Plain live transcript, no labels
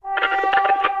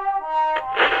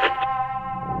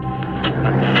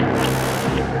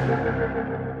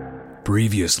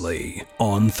Previously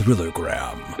on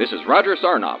Thrillergram. This is Roger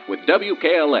Sarnoff with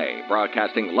WKLA,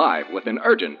 broadcasting live with an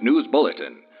urgent news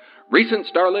bulletin. Recent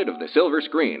starlet of the silver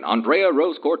screen, Andrea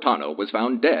Rose Cortano, was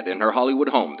found dead in her Hollywood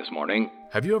home this morning.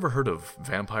 Have you ever heard of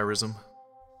vampirism?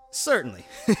 Certainly.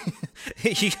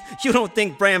 You don't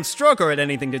think Bram Stoker had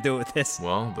anything to do with this?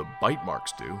 Well, the bite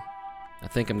marks do. I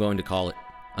think I'm going to call it.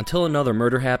 Until another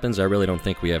murder happens, I really don't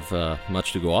think we have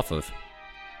much to go off of.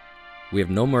 We have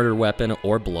no murder weapon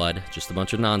or blood, just a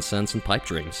bunch of nonsense and pipe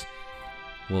dreams.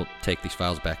 We'll take these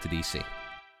files back to DC.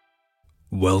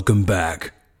 Welcome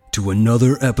back to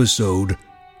another episode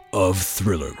of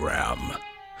Thrillergram.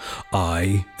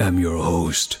 I am your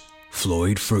host,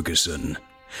 Floyd Ferguson,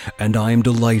 and I am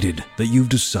delighted that you've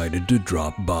decided to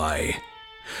drop by.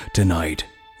 Tonight,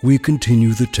 we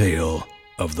continue the tale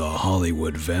of the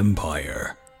Hollywood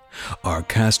vampire. Our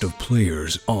cast of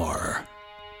players are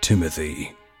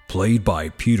Timothy, played by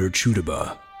Peter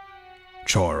Chudaba;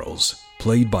 Charles,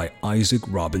 played by Isaac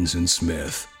Robinson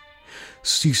Smith;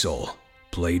 Cecil,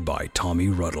 played by Tommy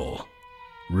Ruddle;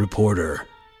 Reporter,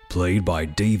 played by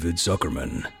David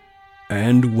Zuckerman;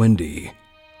 and Wendy,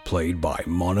 played by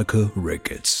Monica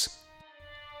Ricketts.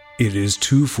 It is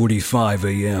 2:45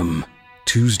 a.m.,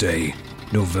 Tuesday,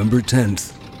 November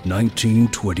 10th,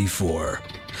 1924.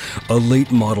 A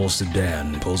late-model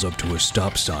sedan pulls up to a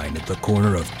stop sign at the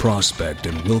corner of Prospect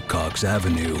and Wilcox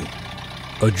Avenue.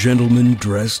 A gentleman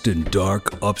dressed in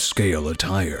dark, upscale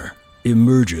attire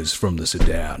emerges from the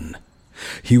sedan.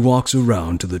 He walks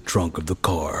around to the trunk of the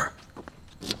car.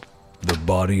 The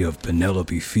body of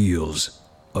Penelope Fields,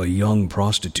 a young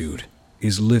prostitute,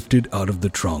 is lifted out of the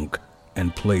trunk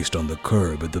and placed on the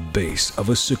curb at the base of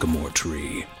a sycamore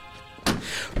tree.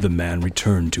 The man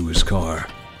returned to his car,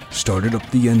 started up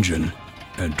the engine,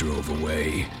 and drove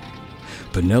away.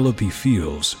 Penelope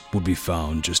Fields would be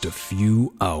found just a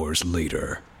few hours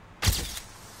later.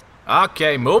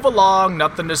 Okay, move along,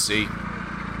 nothing to see.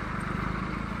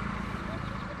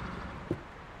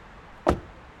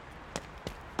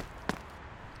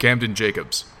 Camden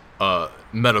Jacobs,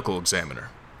 medical examiner.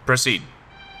 Proceed.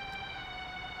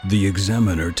 The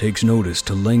examiner takes notice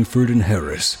to Langford and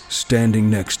Harris standing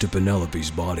next to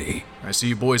Penelope's body. I see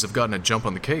you boys have gotten a jump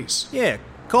on the case. Yeah,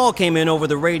 call came in over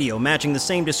the radio matching the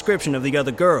same description of the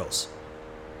other girls.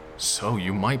 So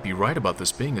you might be right about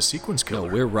this being a sequence No,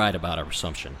 killer. we're right about our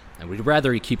assumption, and we'd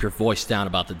rather you keep your voice down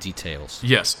about the details.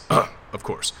 Yes, of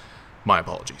course. My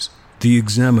apologies. The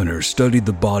examiner studied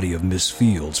the body of Miss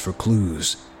Fields for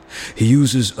clues. He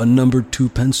uses a number 2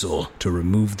 pencil to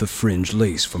remove the fringe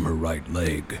lace from her right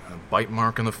leg. A bite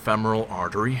mark on the femoral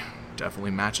artery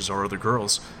definitely matches our other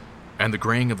girls. And the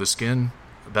graying of the skin,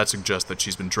 that suggests that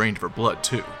she's been drained of her blood,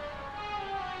 too.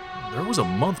 There was a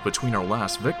month between our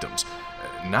last victims.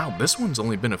 Now this one's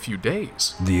only been a few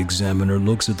days. The examiner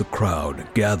looks at the crowd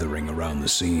gathering around the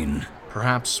scene.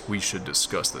 Perhaps we should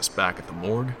discuss this back at the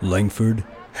morgue? Langford,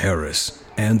 Harris,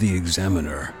 and the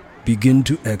examiner begin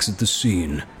to exit the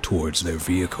scene towards their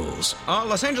vehicles.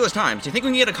 Los Angeles Times, do you think we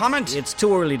can get a comment? It's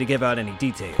too early to give out any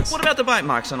details. What about the bite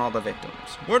marks on all the victims?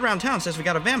 Word around town says we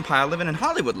got a vampire living in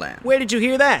Hollywood land. Where did you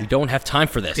hear that? We don't have time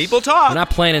for this. People talk. We're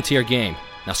not playing into your game.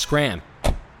 Now scram.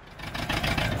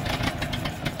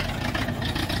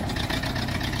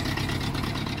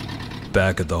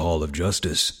 Back at the Hall of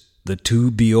Justice, the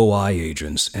 2 BOI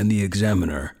agents and the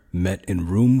examiner met in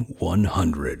room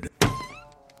 100.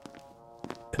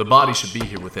 The body should be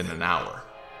here within an hour.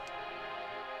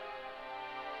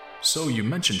 So you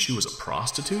mentioned she was a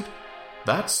prostitute?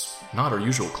 That's not our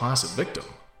usual class of victim.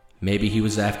 Maybe he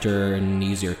was after an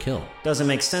easier kill. Doesn't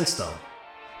make sense, though.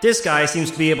 This guy seems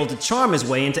to be able to charm his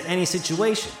way into any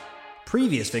situation.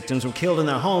 Previous victims were killed in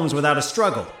their homes without a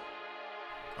struggle.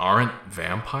 Aren't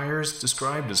vampires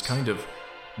described as kind of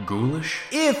ghoulish?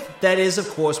 If that is, of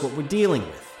course, what we're dealing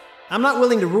with. I'm not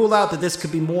willing to rule out that this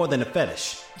could be more than a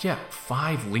fetish. Yeah,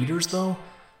 5 liters though?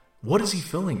 What is he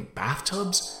filling?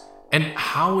 Bathtubs? And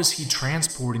how is he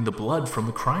transporting the blood from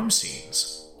the crime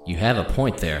scenes? You have a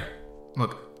point there.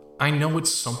 Look, I know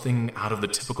it's something out of the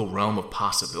typical realm of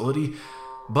possibility,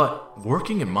 but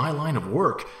working in my line of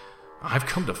work, I've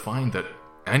come to find that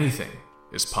anything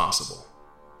is possible.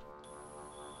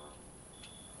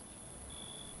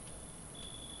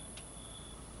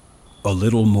 A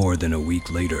little more than a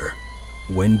week later,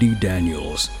 Wendy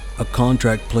Daniels, a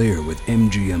contract player with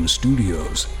MGM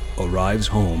Studios, arrives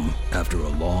home after a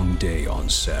long day on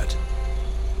set.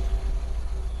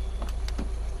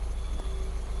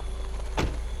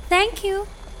 Thank you.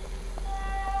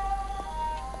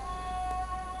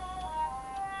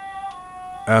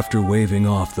 After waving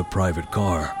off the private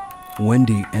car,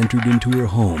 Wendy entered into her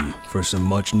home for some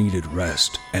much-needed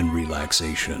rest and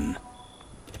relaxation.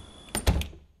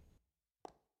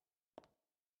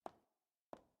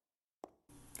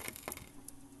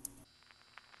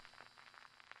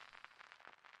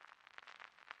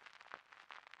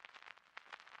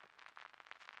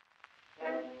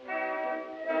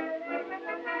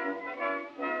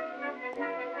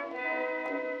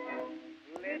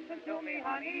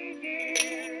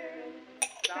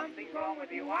 wrong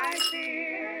with you, I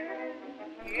fear.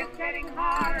 It's getting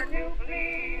harder to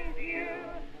please you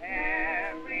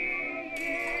every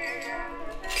year.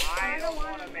 I don't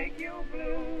want to make you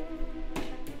blue,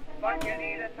 but you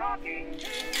need a talking to.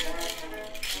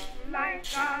 Like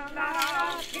a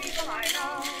lot of people I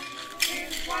know,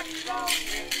 is what's wrong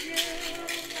with you.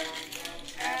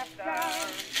 After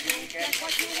you get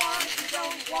what you want, you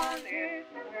don't want it.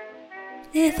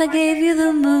 If I gave you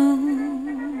the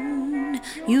moon,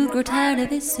 you'd grow tired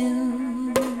of it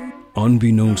soon.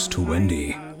 Unbeknownst to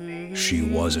Wendy, she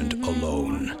wasn't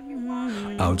alone.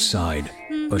 Outside,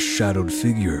 a shadowed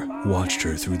figure watched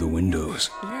her through the windows.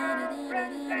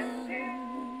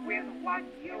 With what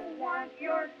you want,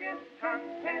 you're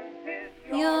discontented.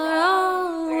 You're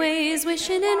always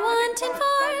wishing and wanting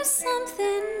for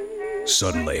something.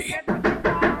 Suddenly,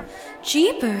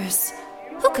 Jeepers!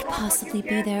 Who could possibly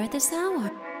be there at this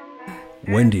hour?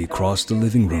 Wendy crossed the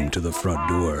living room to the front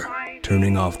door,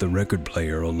 turning off the record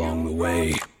player along the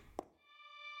way.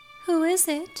 Who is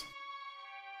it?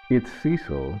 It's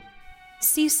Cecil.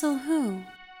 Cecil who?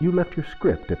 You left your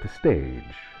script at the stage.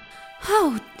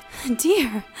 Oh,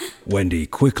 dear. Wendy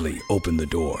quickly opened the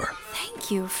door. Thank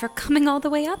you for coming all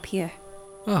the way up here.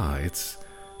 It's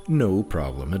no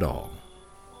problem at all.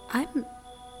 I'm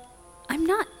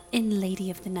not in Lady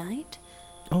of the Night.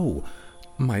 Oh,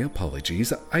 my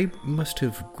apologies. I must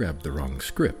have grabbed the wrong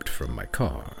script from my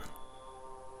car.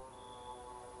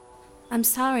 I'm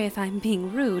sorry if I'm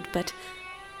being rude, but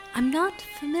I'm not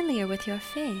familiar with your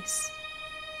face.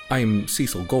 I'm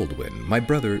Cecil Goldwyn. My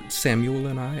brother Samuel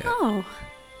and I... Oh,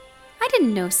 I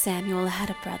didn't know Samuel had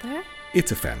a brother.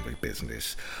 It's a family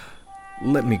business.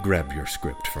 Let me grab your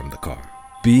script from the car.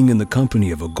 Being in the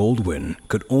company of a Goldwyn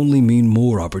could only mean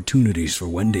more opportunities for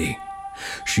Wendy.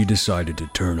 She decided to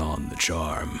turn on the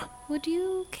charm. Would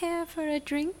you care for a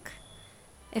drink?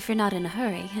 If you're not in a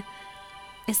hurry,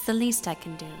 it's the least I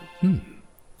can do.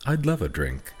 I'd love a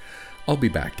drink. I'll be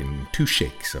back in 2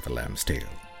 shakes of a lamb's tail.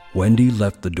 Wendy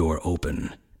left the door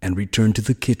open and returned to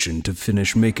the kitchen to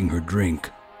finish making her drink,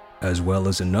 as well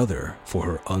as another for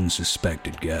her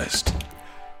unsuspected guest.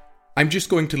 I'm just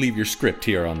going to leave your script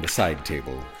here on the side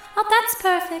table. Oh, that's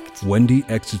perfect. Wendy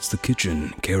exits the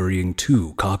kitchen carrying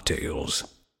 2 cocktails.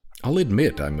 I'll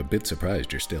admit I'm a bit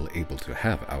surprised you're still able to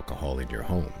have alcohol in your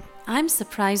home. I'm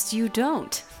surprised you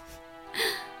don't.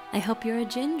 I hope you're a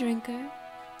gin drinker.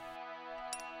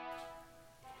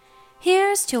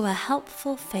 Here's to a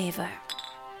helpful favor.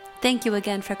 Thank you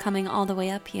again for coming all the way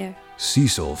up here.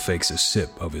 Cecil fakes a sip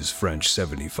of his French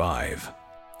 75.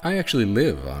 I actually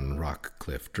live on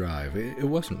Rockcliffe Drive. It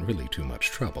wasn't really too much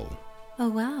trouble. Oh,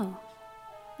 wow.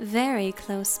 Very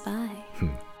close by.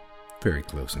 Very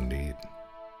close indeed.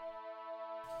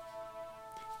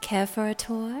 Care for a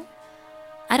tour?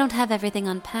 I don't have everything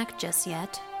unpacked just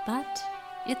yet, but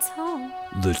it's home.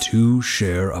 The 2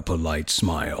 share a polite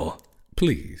smile.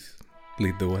 Please,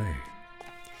 lead the way.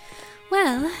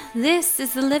 Well, this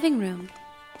is the living room.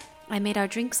 I made our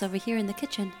drinks over here in the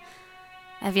kitchen.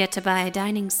 I've yet to buy a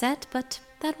dining set, but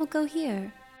that will go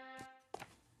here.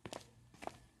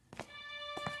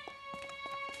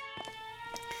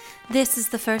 This is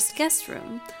the first guest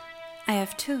room. I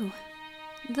have 2.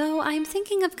 Though I'm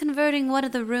thinking of converting one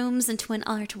of the rooms into an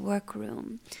art work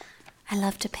room. I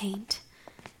love to paint.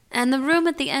 And the room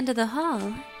at the end of the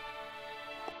hall.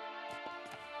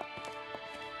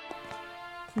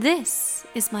 This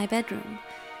is my bedroom,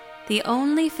 the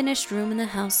only finished room in the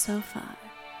house so far.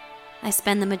 I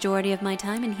spend the majority of my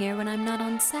time in here when I'm not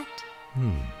on set.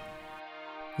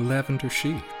 Lavender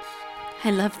sheets.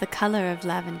 I love the color of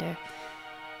lavender.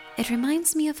 It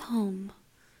reminds me of home.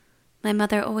 My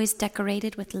mother always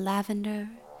decorated with lavender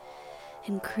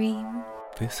and cream.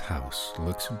 This house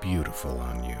looks beautiful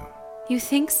on you. You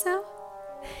think so?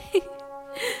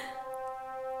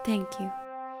 Thank you.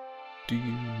 Do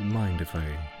you mind if I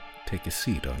take a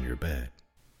seat on your bed?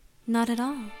 Not at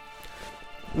all.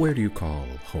 Where do you call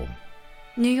home?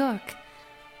 New York.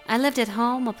 I lived at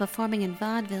home while performing in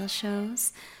vaudeville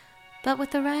shows, but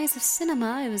with the rise of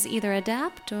cinema, it was either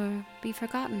adapt or be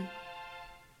forgotten.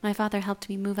 My father helped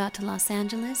me move out to Los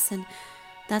Angeles, and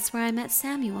that's where I met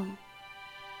Samuel.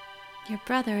 Your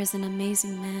brother is an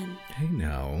amazing man. Hey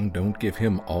now, don't give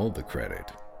him all the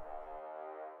credit.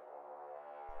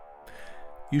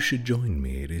 You should join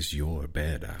me. It is your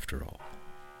bed, after all.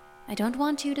 I don't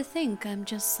want you to think I'm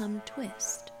just some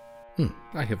twist.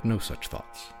 I have no such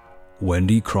thoughts.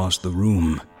 Wendy crossed the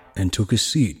room and took a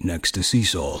seat next to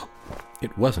Cecil.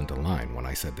 It wasn't a line when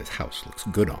I said this house looks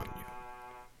good on you.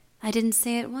 I didn't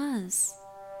say it was.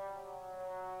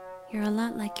 You're a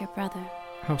lot like your brother.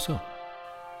 How so?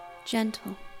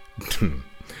 Gentle.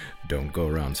 Don't go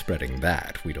around spreading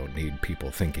that. We don't need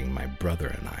people thinking my brother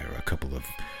and I are a couple of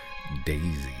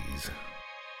daisies.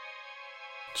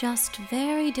 Just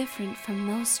very different from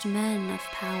most men of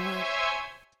power.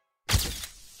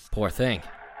 Poor thing.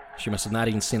 She must have not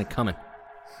even seen it coming.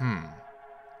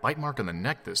 Bite mark on the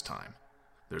neck this time.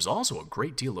 There's also a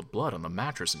great deal of blood on the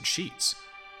mattress and sheets.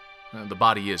 The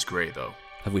body is gray, though.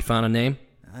 Have we found a name?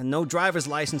 No driver's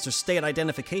license or state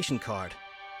identification card.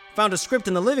 Found a script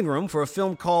in the living room for a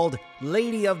film called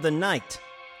Lady of the Night.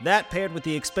 That paired with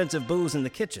the expensive booze in the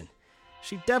kitchen.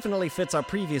 She definitely fits our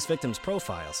previous victims'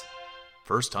 profiles.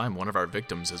 First time one of our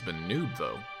victims has been nude,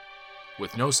 though.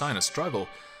 With no sign of struggle,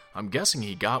 I'm guessing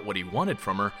he got what he wanted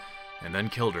from her and then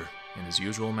killed her in his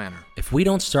usual manner. If we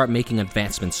don't start making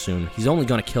advancements soon, he's only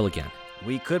going to kill again.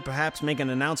 We could perhaps make an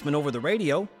announcement over the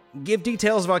radio. Give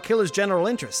details of our killer's general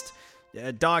interest.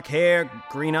 Dark hair,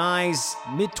 green eyes,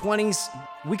 mid-20s.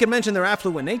 We could mention their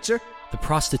affluent nature. The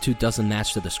prostitute doesn't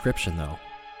match the description, though.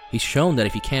 He's shown that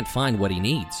if he can't find what he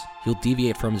needs, he'll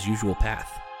deviate from his usual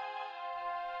path.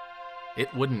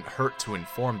 It wouldn't hurt to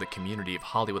inform the community of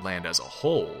Hollywoodland as a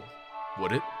whole,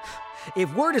 would it?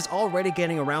 If word is already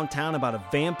getting around town about a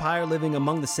vampire living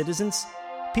among the citizens,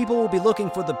 people will be looking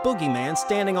for the boogeyman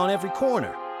standing on every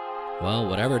corner. Well,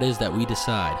 whatever it is that we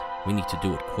decide, we need to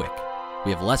do it quick.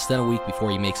 We have less than a week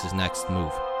before he makes his next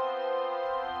move.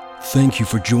 Thank you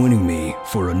for joining me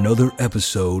for another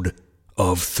episode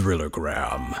of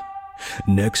Thrillergram.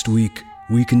 Next week,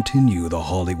 we continue the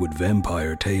Hollywood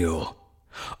vampire tale.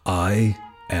 I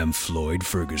am Floyd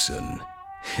Ferguson.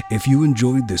 If you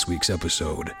enjoyed this week's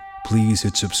episode, please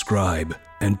hit subscribe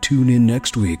and tune in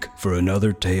next week for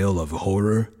another tale of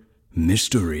horror,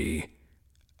 mystery,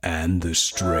 and the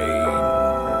strange.